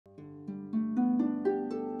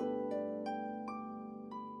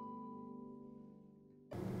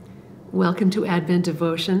Welcome to Advent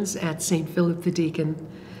Devotions at St. Philip the Deacon.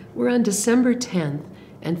 We're on December 10th,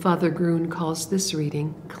 and Father Grün calls this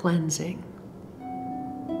reading Cleansing.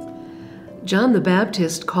 John the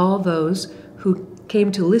Baptist called those who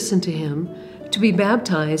came to listen to him to be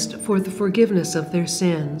baptized for the forgiveness of their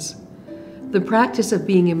sins. The practice of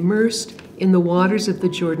being immersed in the waters of the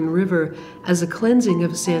Jordan River as a cleansing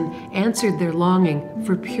of sin answered their longing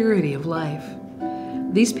for purity of life.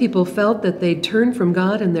 These people felt that they'd turned from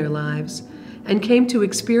God in their lives and came to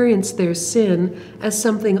experience their sin as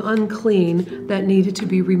something unclean that needed to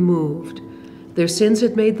be removed. Their sins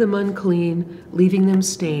had made them unclean, leaving them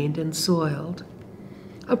stained and soiled.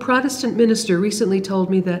 A Protestant minister recently told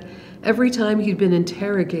me that every time he'd been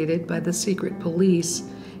interrogated by the secret police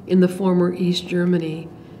in the former East Germany,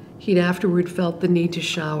 he'd afterward felt the need to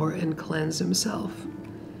shower and cleanse himself.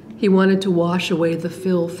 He wanted to wash away the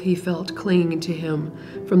filth he felt clinging to him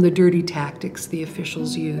from the dirty tactics the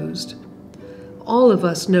officials used. All of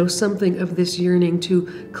us know something of this yearning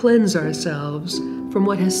to cleanse ourselves from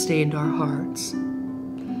what has stained our hearts.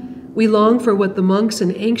 We long for what the monks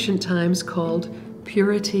in ancient times called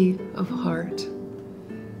purity of heart.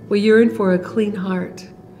 We yearn for a clean heart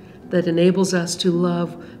that enables us to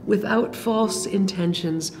love without false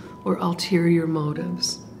intentions or ulterior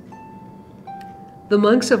motives. The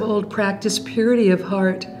monks of old practiced purity of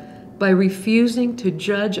heart by refusing to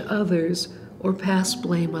judge others or pass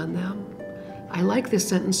blame on them. I like this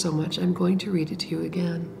sentence so much, I'm going to read it to you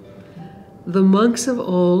again. The monks of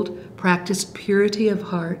old practiced purity of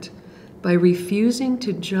heart by refusing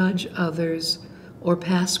to judge others or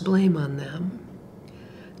pass blame on them.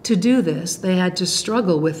 To do this, they had to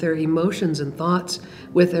struggle with their emotions and thoughts,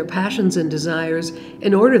 with their passions and desires,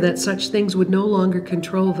 in order that such things would no longer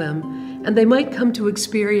control them, and they might come to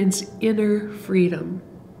experience inner freedom.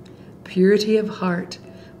 Purity of heart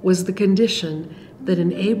was the condition that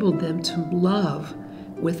enabled them to love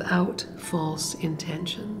without false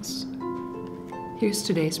intentions. Here's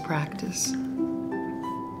today's practice.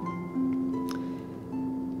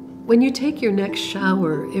 When you take your next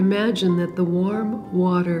shower, imagine that the warm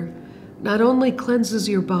water not only cleanses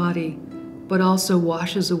your body, but also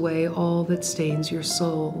washes away all that stains your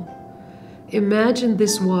soul. Imagine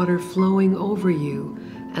this water flowing over you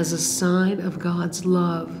as a sign of God's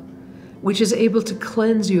love, which is able to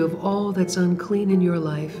cleanse you of all that's unclean in your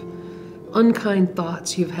life, unkind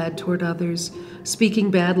thoughts you've had toward others, speaking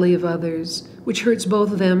badly of others, which hurts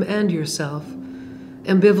both them and yourself,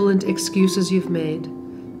 ambivalent excuses you've made,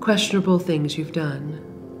 questionable things you've done.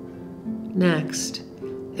 Next,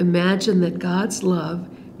 imagine that God's love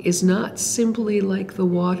is not simply like the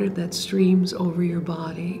water that streams over your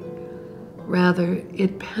body. Rather,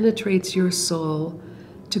 it penetrates your soul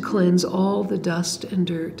to cleanse all the dust and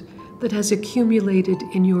dirt that has accumulated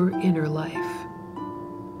in your inner life.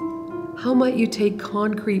 How might you take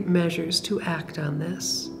concrete measures to act on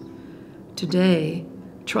this? Today,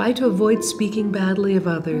 try to avoid speaking badly of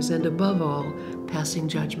others and, above all, passing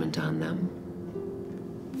judgment on them.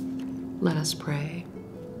 Let us pray.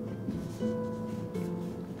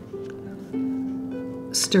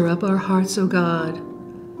 Stir up our hearts, O God,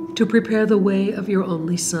 to prepare the way of your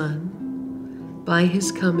only Son. By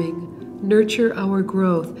his coming, nurture our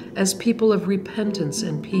growth as people of repentance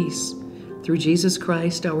and peace, through Jesus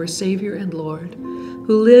Christ, our Savior and Lord,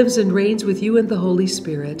 who lives and reigns with you in the Holy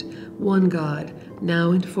Spirit, one God,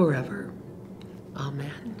 now and forever.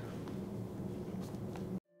 Amen.